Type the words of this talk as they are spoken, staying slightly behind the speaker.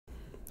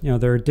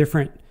there are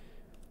different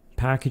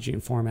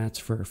packaging formats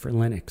for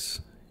Linux.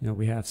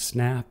 We have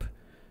Snap,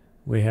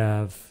 we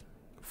have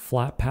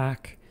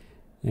Flatpak,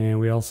 and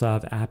we also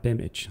have app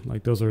image.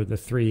 Like those are the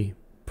three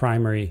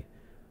primary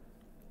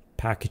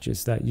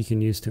packages that you can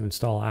use to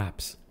install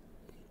apps.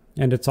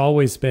 And it's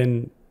always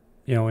been,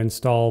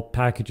 install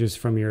packages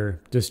from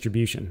your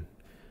distribution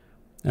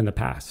in the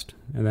past.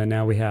 And then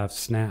now we have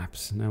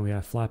snaps, now we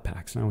have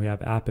Flatpaks, now we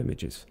have app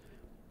images.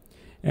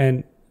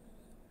 And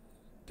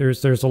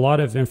there's a lot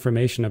of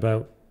information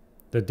about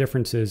the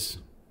differences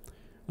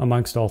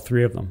amongst all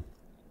three of them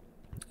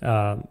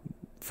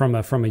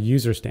from a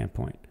user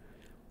standpoint.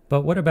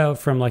 But what about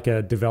from like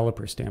a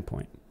developer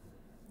standpoint?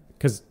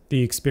 Because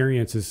the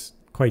experience is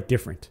quite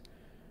different.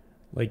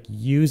 Like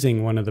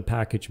using one of the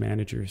package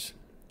managers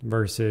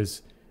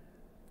versus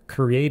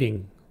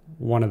creating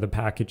one of the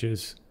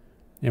packages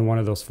in one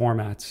of those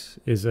formats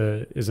is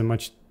a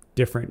much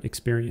different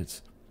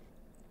experience.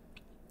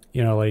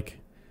 Like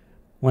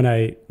when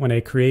I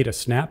create a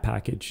Snap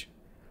package,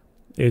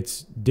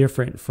 it's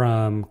different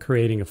from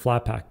creating a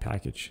Flatpak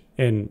package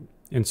in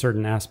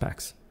certain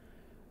aspects.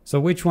 So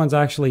which one's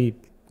actually,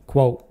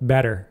 quote,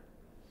 better?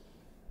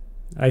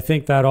 I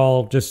think that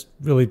all just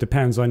really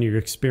depends on your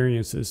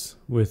experiences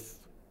with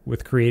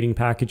creating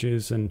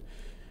packages. And,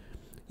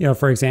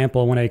 for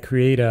example, when I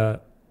create a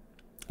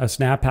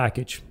Snap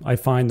package, I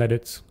find that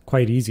it's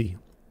quite easy.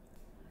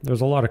 There's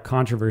a lot of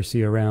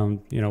controversy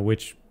around,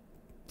 which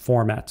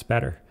format's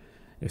better.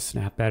 Is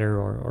Snap better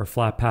or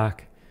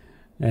Flatpak?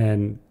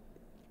 And,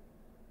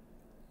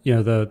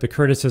 the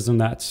criticism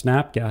that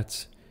Snap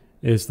gets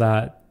is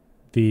that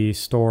the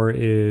store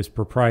is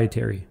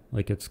proprietary,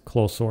 like it's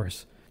closed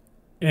source.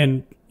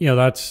 And,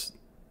 that's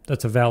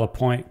a valid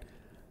point.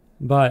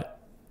 But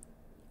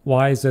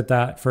why is it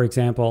that, for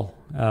example,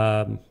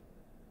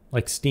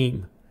 like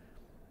Steam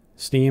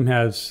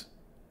has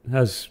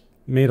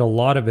made a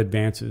lot of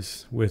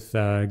advances with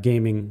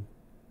gaming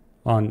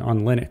on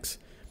Linux,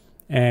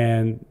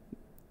 and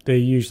they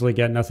usually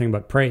get nothing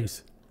but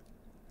praise.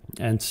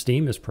 And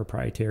Steam is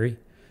proprietary,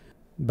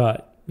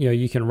 but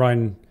you can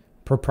run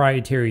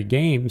proprietary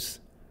games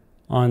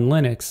on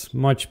Linux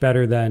much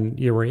better than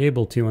you were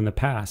able to in the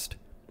past,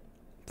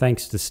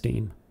 thanks to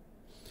Steam.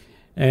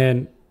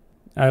 And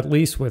at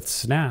least with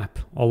Snap,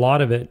 a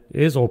lot of it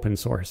is open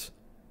source,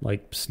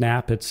 like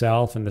Snap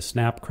itself and the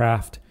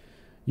snapcraft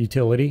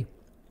utility.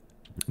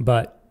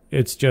 But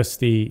it's just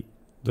the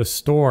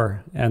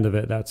store end of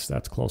it that's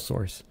closed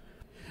source.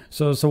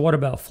 So what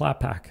about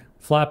Flatpak?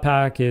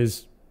 Flatpak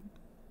is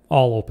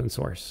all open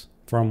source.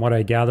 From what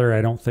I gather,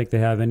 I don't think they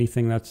have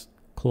anything that's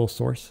closed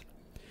source.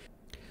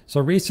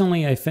 So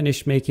recently I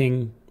finished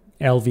making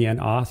LVN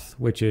Auth,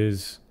 which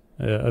is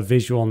a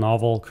visual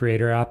novel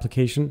creator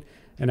application.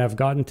 And I've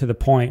gotten to the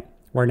point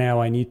where now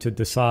I need to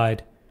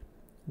decide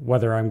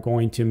whether I'm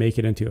going to make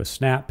it into a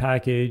Snap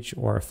package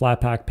or a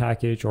Flatpak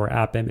package or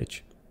app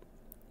image.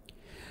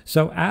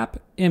 So app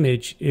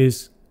image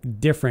is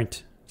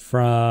different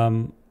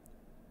from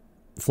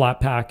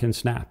Flatpak and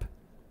Snap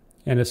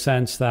in a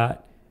sense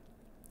that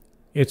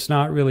it's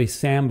not really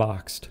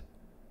sandboxed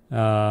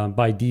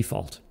by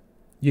default.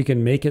 You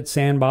can make it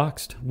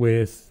sandboxed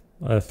with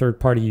a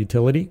third-party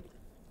utility.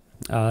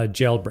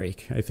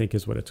 Jailbreak, I think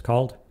is what it's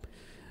called.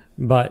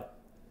 But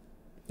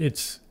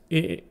it's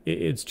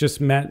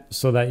just meant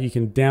so that you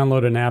can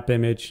download an app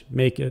image,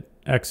 make it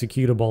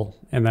executable,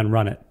 and then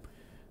run it.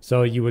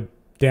 So you would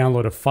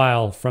download a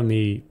file from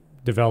the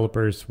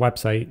developer's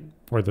website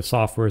or the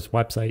software's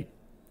website,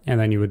 and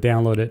then you would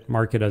download it,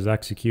 mark it as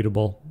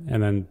executable,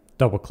 and then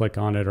double click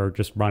on it or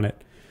just run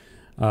it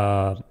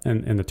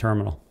in the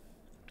terminal.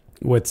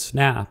 With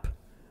Snap,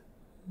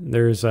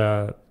 there's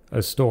a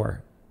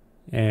store,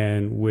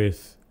 and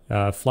with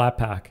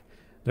Flatpak,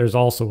 there's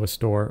also a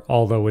store,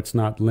 although it's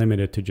not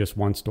limited to just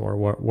one store,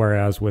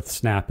 whereas with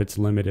Snap, it's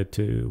limited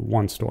to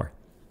one store.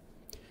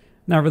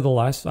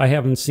 Nevertheless, I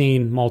haven't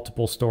seen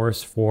multiple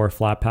stores for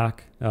Flatpak.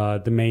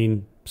 The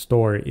main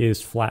store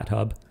is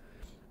FlatHub,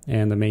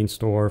 and the main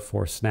store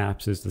for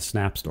Snaps is the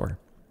Snap Store,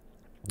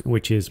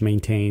 which is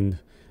maintained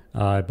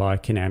by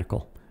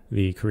Canonical,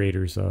 the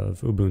creators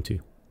of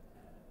Ubuntu.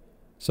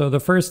 So the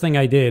first thing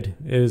I did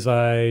is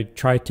I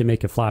tried to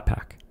make a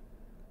Flatpak.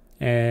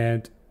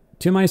 And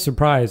to my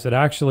surprise, it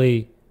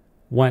actually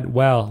went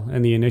well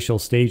in the initial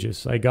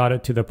stages. I got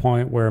it to the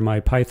point where my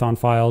Python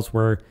files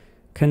were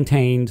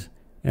contained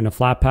in a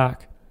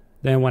Flatpak.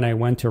 Then when I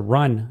went to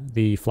run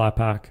the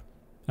Flatpak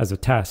as a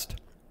test,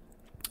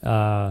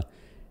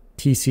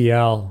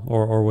 TCL,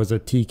 or was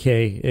it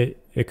TK,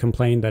 it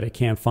complained that it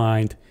can't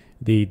find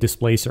the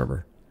display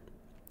server.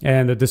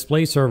 And the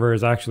display server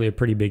is actually a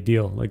pretty big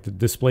deal. Like the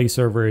display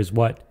server is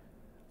what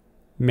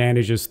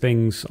manages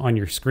things on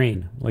your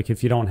screen. Like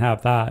if you don't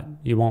have that,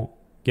 you won't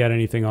get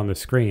anything on the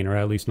screen, or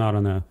at least not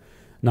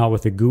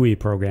with a GUI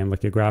program,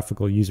 like a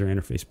graphical user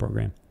interface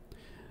program.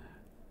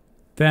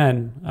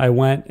 Then I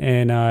went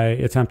and I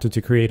attempted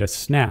to create a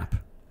Snap.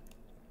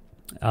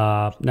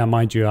 Now,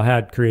 mind you, I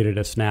had created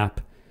a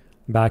Snap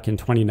back in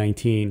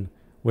 2019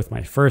 with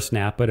my first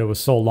Snap, but it was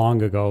so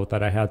long ago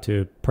that I had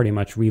to pretty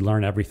much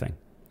relearn everything.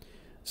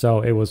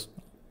 So it was,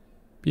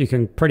 you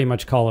can pretty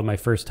much call it my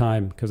first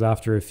time, because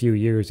after a few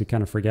years, you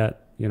kind of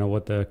forget,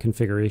 what the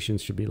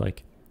configurations should be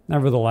like.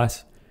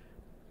 Nevertheless,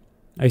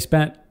 I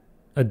spent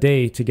a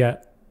day to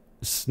get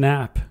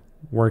Snap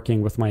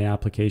working with my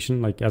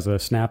application, like as a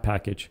Snap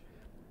package,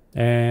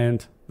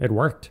 and it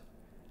worked.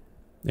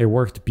 It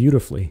worked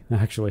beautifully,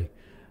 actually.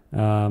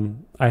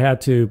 I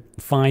had to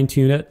fine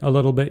tune it a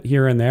little bit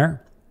here and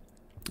there,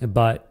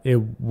 but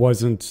it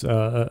wasn't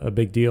a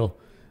big deal.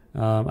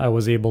 I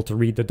was able to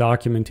read the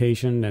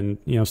documentation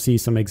and see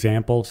some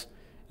examples,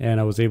 and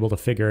I was able to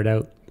figure it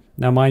out.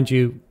 Now, mind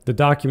you, the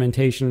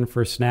documentation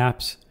for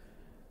snaps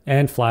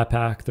and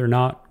Flatpak, they're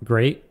not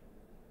great,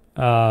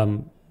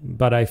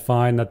 but I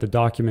find that the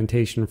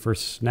documentation for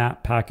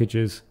snap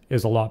packages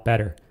is a lot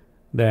better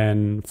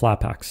than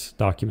Flatpak's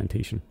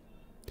documentation.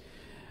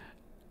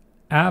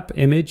 App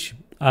image,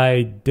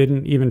 I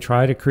didn't even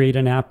try to create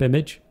an app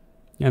image,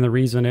 and the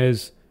reason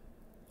is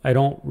I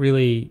don't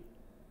really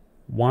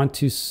want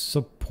to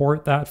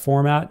support that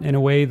format in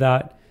a way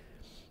that,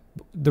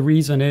 the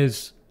reason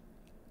is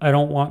I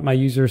don't want my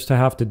users to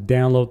have to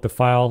download the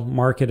file,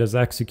 mark it as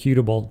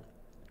executable,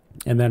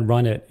 and then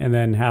run it, and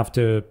then have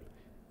to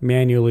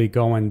manually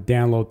go and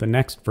download the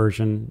next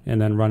version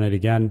and then run it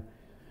again.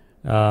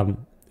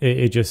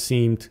 It just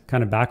seemed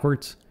kind of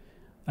backwards.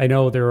 I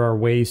know there are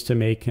ways to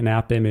make an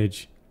app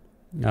image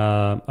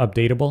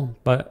updatable,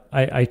 but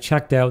I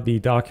checked out the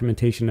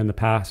documentation in the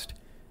past,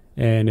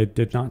 and it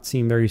did not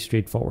seem very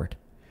straightforward.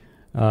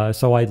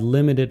 So I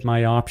limited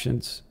my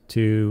options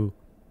to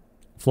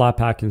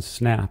Flatpak and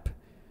Snap,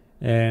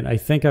 and I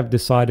think I've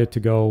decided to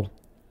go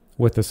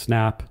with the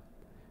Snap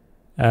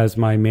as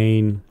my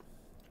main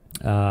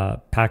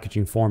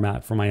packaging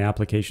format for my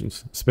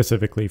applications,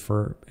 specifically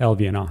for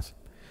LV and Auth.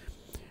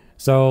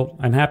 So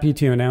I'm happy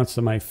to announce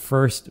that my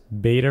first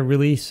beta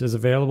release is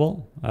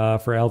available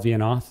for LV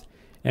and Auth.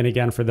 And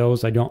again, for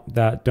those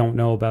that don't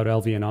know about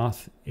LV and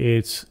Auth,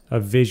 it's a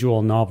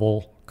visual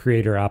novel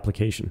creator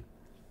application.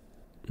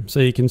 So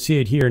you can see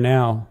it here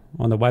now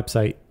on the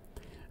website,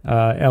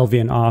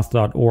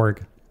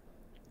 lvandauth.org.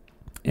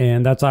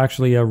 And that's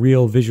actually a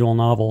real visual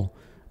novel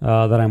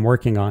that I'm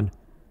working on.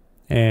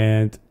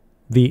 And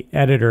the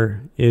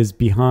editor is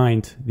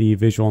behind the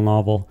visual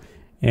novel,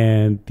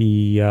 and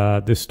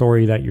the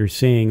story that you're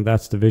seeing,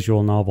 that's the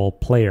visual novel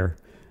player,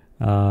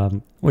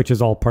 which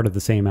is all part of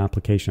the same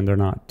application. They're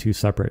not two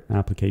separate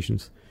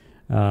applications.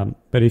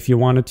 But if you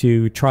wanted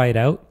to try it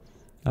out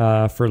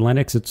for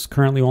Linux, it's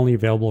currently only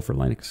available for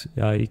Linux.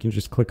 You can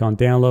just click on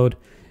download,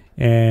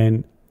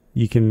 and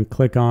you can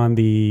click on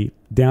the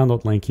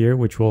download link here,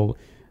 which will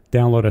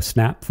download a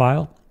Snap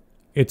file.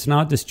 It's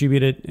not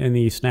distributed in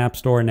the Snap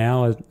Store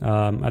now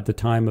at the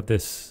time of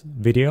this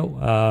video.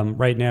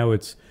 Right now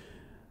it's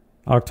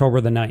October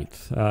the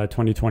 9th,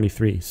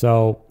 2023.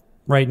 So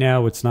right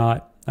now it's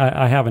not,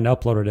 I haven't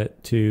uploaded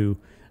it to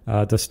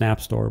the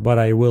Snap Store, but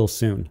I will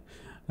soon.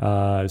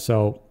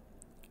 So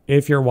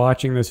if you're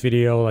watching this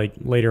video like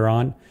later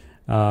on,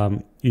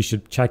 you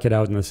should check it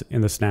out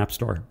in the Snap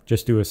Store.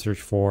 Just do a search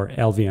for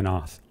LV and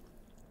Auth.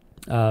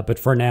 But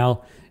for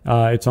now,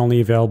 it's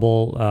only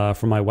available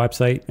from my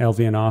website,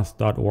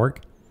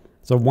 lvandauth.org.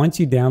 So once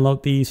you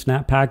download the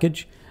Snap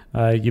package,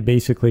 you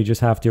basically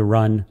just have to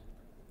run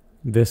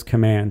this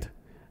command.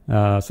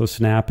 So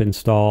snap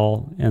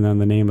install, and then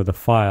the name of the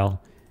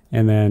file,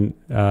 and then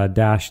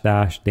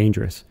 --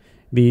 dangerous.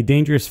 The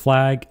dangerous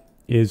flag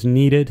is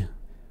needed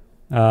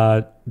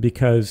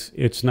because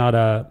it's not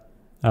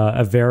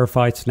a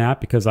verified Snap,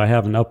 because I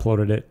haven't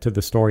uploaded it to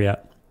the store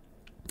yet.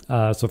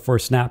 So for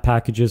Snap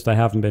packages that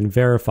haven't been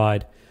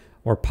verified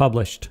or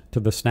published to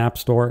the Snap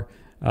Store,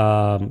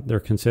 they're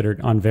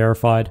considered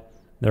unverified.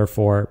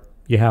 Therefore,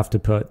 you have to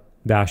put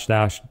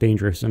 --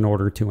 dangerous in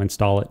order to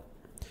install it.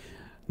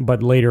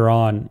 But later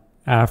on,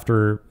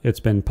 after it's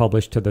been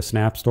published to the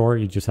Snap Store,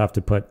 you just have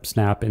to put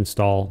snap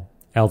install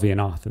LV and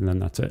Auth, and then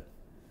that's it.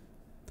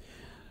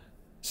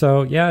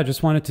 So yeah, I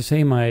just wanted to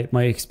say my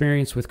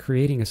experience with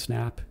creating a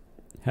Snap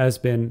has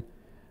been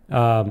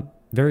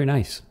very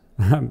nice.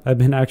 I've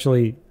been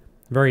actually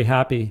very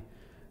happy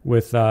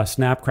with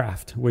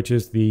Snapcraft, which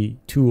is the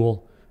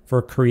tool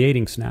for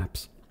creating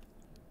snaps.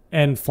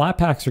 And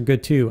Flatpaks are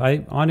good too.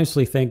 I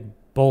honestly think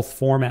both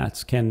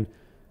formats can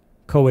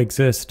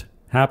coexist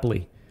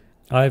happily.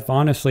 I've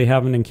honestly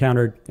haven't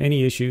encountered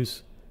any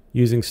issues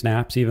using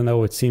snaps, even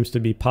though it seems to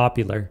be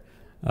popular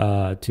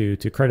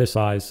to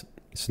criticize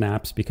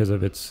snaps because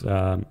of its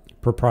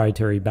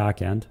proprietary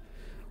backend.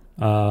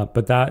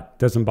 But that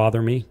doesn't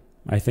bother me.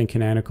 I think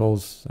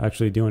Canonical's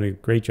actually doing a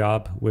great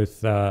job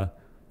with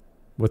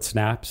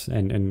snaps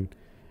and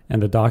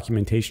the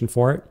documentation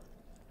for it.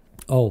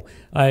 Oh,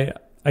 I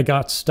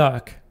got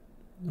stuck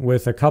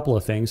with a couple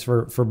of things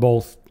for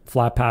both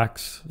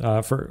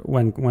Flatpaks for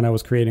when I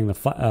was creating the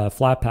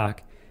Flatpak,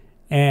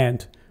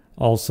 and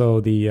also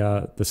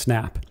the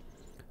Snap.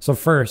 So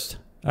first,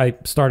 I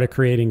started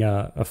creating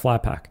a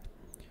Flatpak.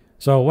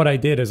 So what I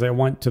did is I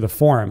went to the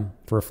forum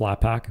for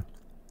Flatpak,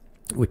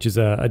 which is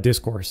a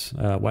discourse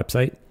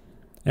website,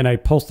 and I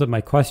posted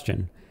my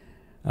question.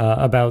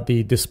 about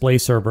the display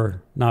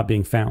server not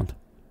being found.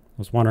 I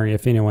was wondering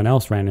if anyone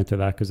else ran into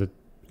that, because it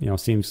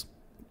seems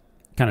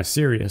kind of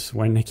serious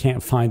when they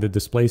can't find the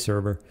display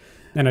server.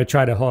 And I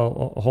tried a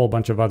whole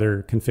bunch of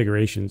other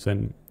configurations,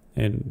 and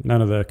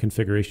none of the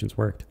configurations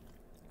worked.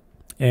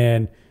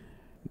 And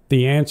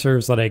the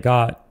answers that I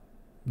got,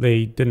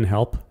 they didn't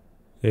help.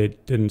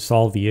 It didn't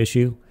solve the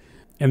issue.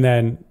 And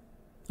then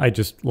I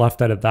just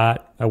left it at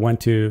that. I went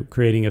to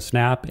creating a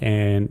snap,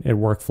 and it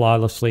worked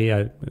flawlessly.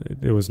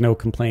 There was no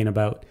complaint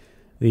about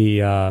the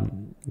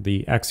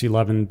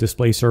X11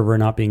 display server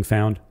not being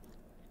found.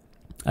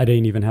 I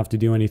didn't even have to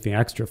do anything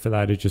extra for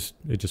that. It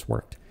just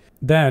worked.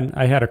 Then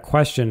I had a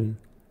question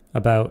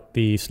about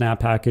the snap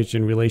package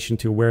in relation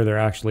to where they're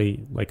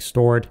actually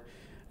stored.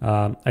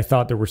 I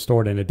thought they were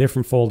stored in a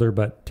different folder,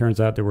 but turns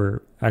out they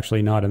were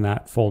actually not in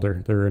that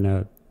folder. They're in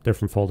a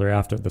different folder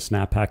after the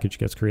snap package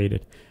gets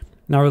created.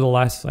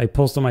 Nevertheless, I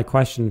posted my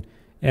question,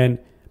 and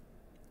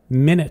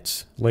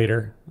minutes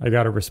later, I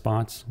got a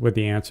response with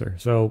the answer.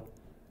 So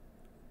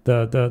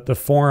the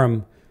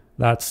forum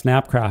that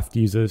Snapcraft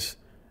uses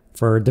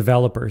for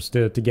developers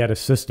to get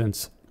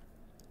assistance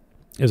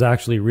is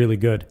actually really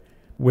good.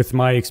 With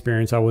my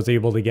experience, I was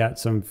able to get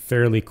some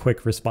fairly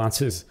quick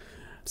responses.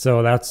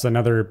 So that's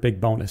another big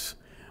bonus.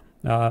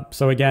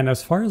 So again,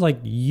 as far as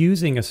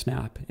using a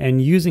snap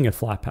and using a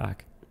Flatpak,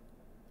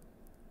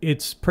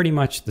 it's pretty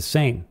much the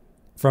same.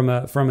 From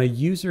a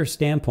user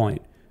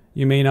standpoint,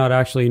 you may not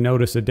actually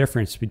notice a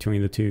difference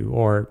between the two,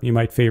 or you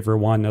might favor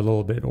one a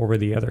little bit over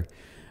the other.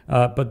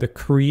 But the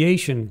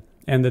creation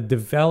and the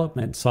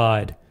development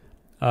side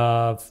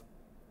of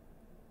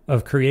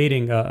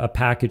creating a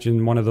package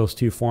in one of those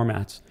two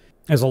formats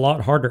is a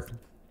lot harder.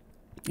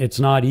 It's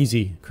not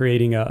easy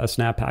creating a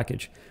snap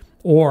package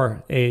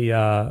or a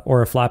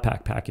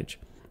Flatpak package.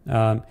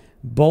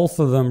 Both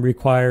of them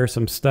require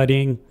some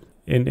studying.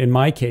 In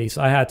my case,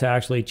 I had to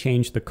actually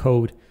change the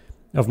code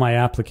of my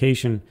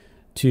application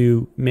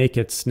to make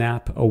it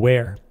snap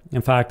aware.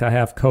 In fact, I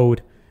have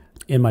code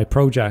in my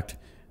project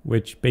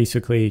which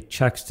basically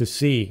checks to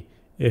see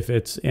if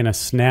it's in a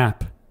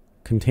snap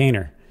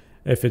container,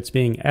 if it's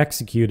being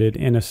executed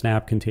in a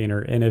snap container,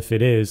 and if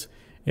it is,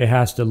 it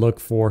has to look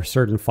for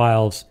certain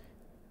files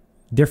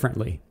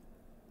differently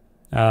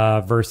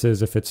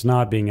versus if it's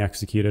not being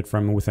executed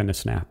from within a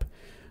snap.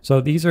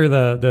 So these are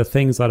the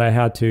things that I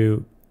had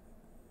to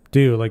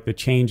do, the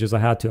changes I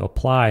had to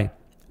apply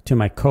to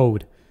my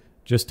code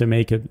just to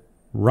make it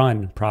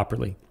run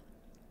properly.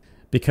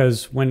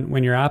 Because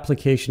when your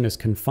application is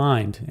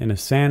confined in a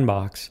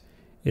sandbox,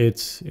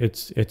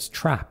 it's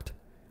trapped.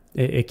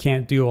 It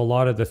can't do a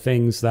lot of the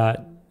things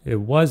that it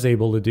was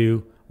able to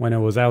do when it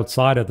was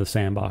outside of the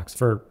sandbox,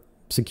 for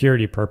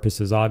security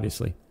purposes,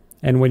 obviously.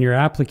 And when your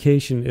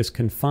application is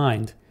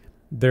confined,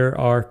 there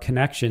are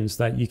connections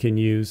that you can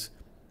use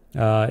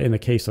in the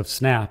case of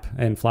Snap,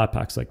 and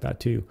Flatpaks like that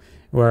too,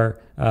 where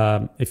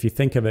if you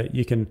think of it,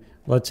 you can,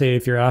 let's say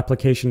if your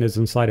application is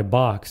inside a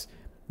box,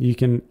 you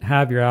can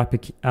have your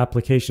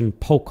application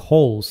poke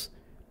holes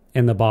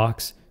in the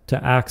box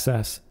to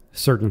access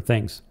certain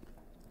things.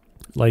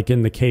 Like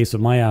in the case of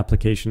my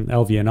application,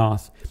 LV and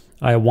Auth,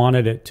 I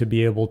wanted it to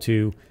be able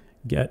to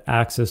get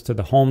access to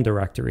the home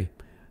directory.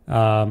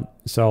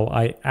 So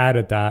I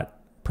added that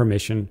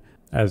permission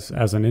as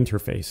an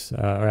interface,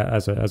 or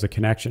as a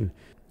connection.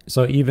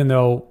 So even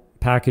though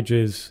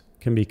packages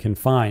can be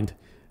confined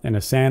in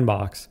a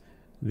sandbox,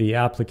 the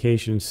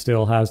application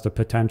still has the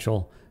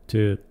potential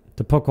to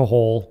poke a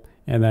hole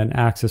and then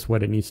access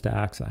what it needs to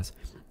access.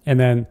 And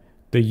then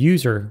the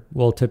user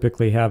will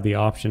typically have the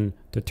option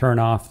to turn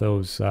off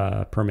those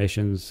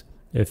permissions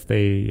if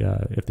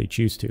they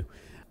choose to.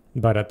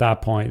 But at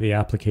that point, the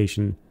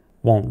application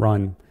won't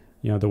run,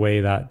 the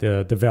way that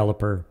the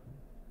developer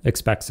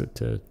expects it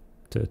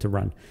to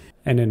run.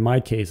 And in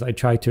my case, I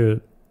try to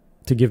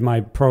give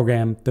my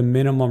program the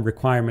minimum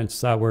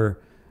requirements that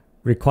were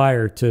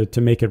required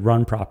to make it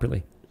run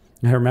properly.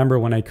 I remember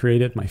when I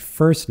created my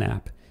first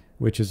Snap,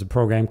 which is a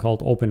program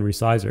called Open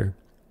Resizer,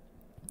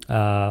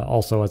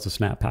 also as a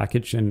Snap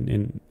package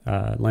in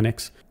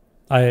Linux.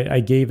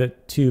 I gave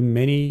it too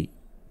many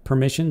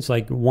permissions.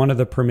 Like one of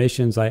the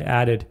permissions I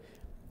added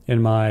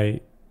in my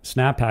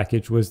Snap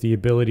package was the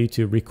ability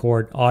to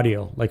record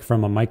audio, like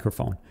from a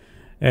microphone.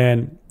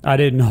 And I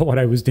didn't know what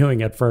I was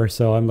doing at first.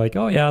 So I'm like,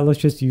 oh yeah, let's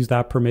just use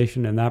that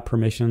permission and that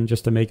permission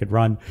just to make it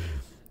run.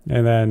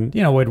 And then,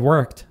 it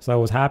worked. So I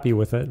was happy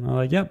with it. And I'm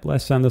like, yep,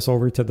 let's send this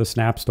over to the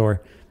Snap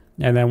store.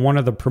 And then one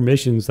of the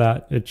permissions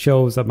that it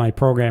shows that my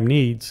program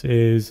needs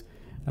is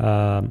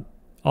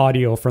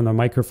audio from the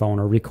microphone,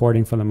 or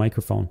recording from the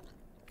microphone.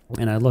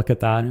 And I look at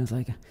that and it's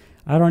like,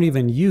 I don't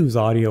even use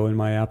audio in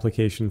my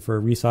application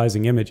for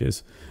resizing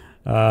images.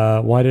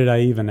 Why did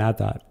I even add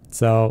that?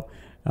 So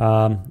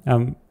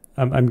I'm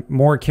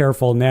more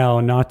careful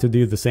now not to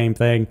do the same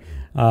thing.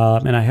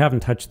 And I haven't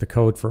touched the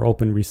code for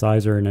Open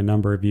Resizer in a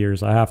number of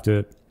years. I have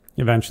to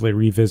eventually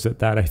revisit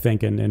that, I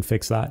think, and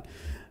fix that.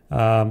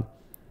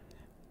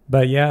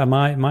 But yeah,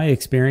 my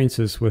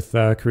experiences with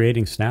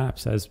creating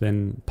snaps has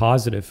been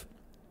positive.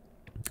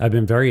 I've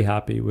been very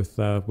happy with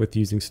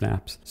using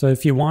snaps. So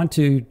if you want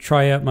to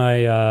try out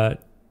my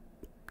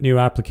new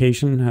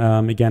application,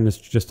 again, it's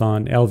just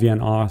on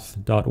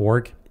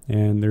lvnauth.org,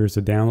 and there's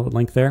a download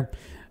link there.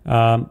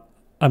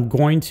 I'm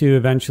going to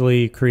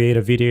eventually create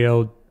a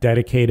video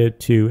dedicated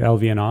to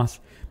LVNauth.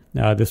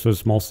 This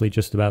was mostly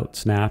just about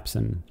snaps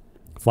and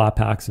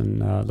Flatpaks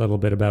and a little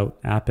bit about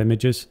app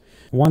images.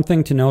 One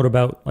thing to note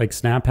about like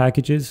snap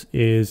packages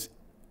is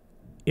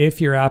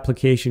if your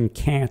application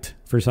can't,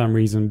 for some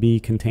reason, be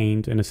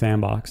contained in a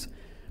sandbox,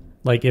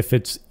 like if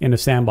it's in a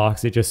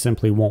sandbox, it just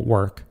simply won't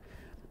work.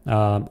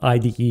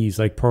 IDEs,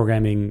 like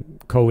programming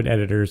code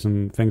editors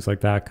and things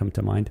like that, come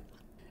to mind.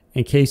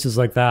 In cases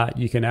like that,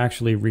 you can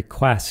actually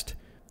request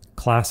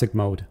classic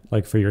mode,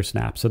 like for your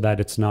snap, so that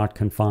it's not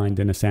confined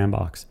in a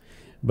sandbox.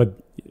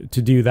 But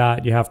to do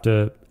that, you have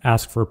to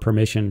ask for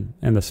permission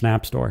in the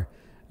Snap Store,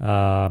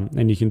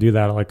 and you can do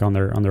that like on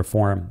their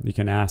forum. You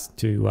can ask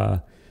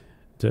to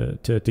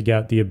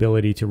get the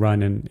ability to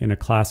run in a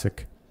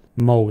classic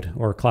mode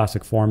or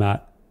classic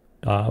format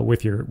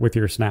with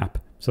your snap,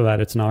 so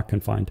that it's not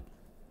confined.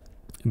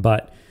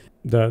 But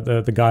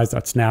the guys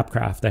at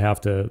Snapcraft, they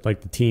have to, like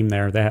the team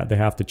there, they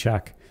have to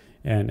check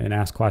and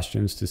ask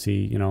questions to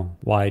see, you know,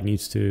 why it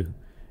needs to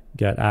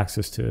get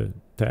access to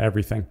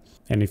everything.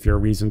 And if your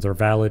reasons are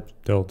valid,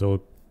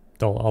 they'll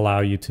allow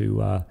you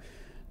to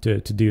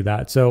do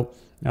that. So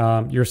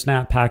your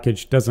snap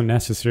package doesn't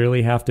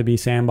necessarily have to be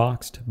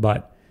sandboxed,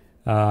 but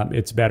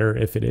it's better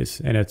if it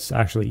is, and it's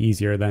actually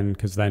easier then,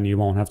 because then you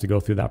won't have to go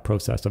through that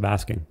process of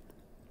asking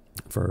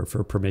for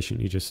permission.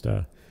 You just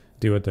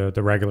do it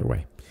the regular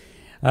way.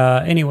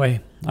 Anyway,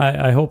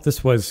 I hope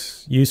this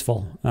was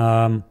useful.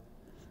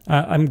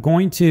 I'm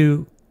going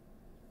to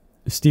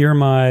steer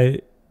my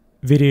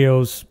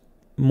videos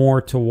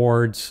more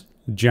towards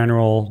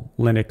general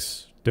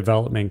Linux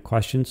development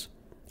questions.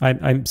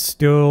 I'm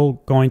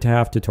still going to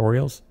have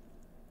tutorials,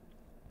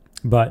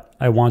 but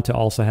I want to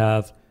also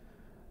have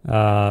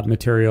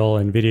material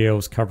and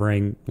videos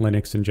covering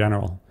Linux in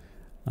general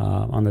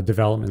on the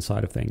development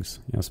side of things,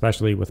 you know,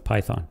 especially with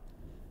Python.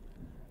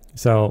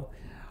 So,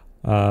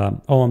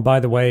 oh, and by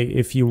the way,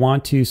 if you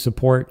want to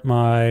support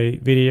my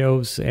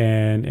videos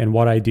and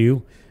what I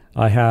do,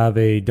 I have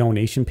a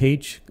donation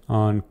page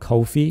on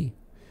Ko-fi.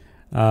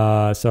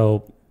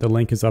 So the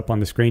link is up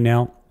on the screen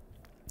now.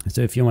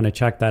 So if you want to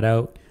check that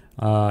out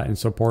and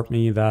support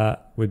me,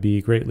 that would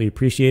be greatly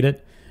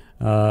appreciated.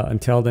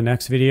 Until the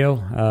next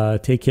video,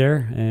 take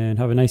care and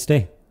have a nice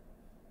day.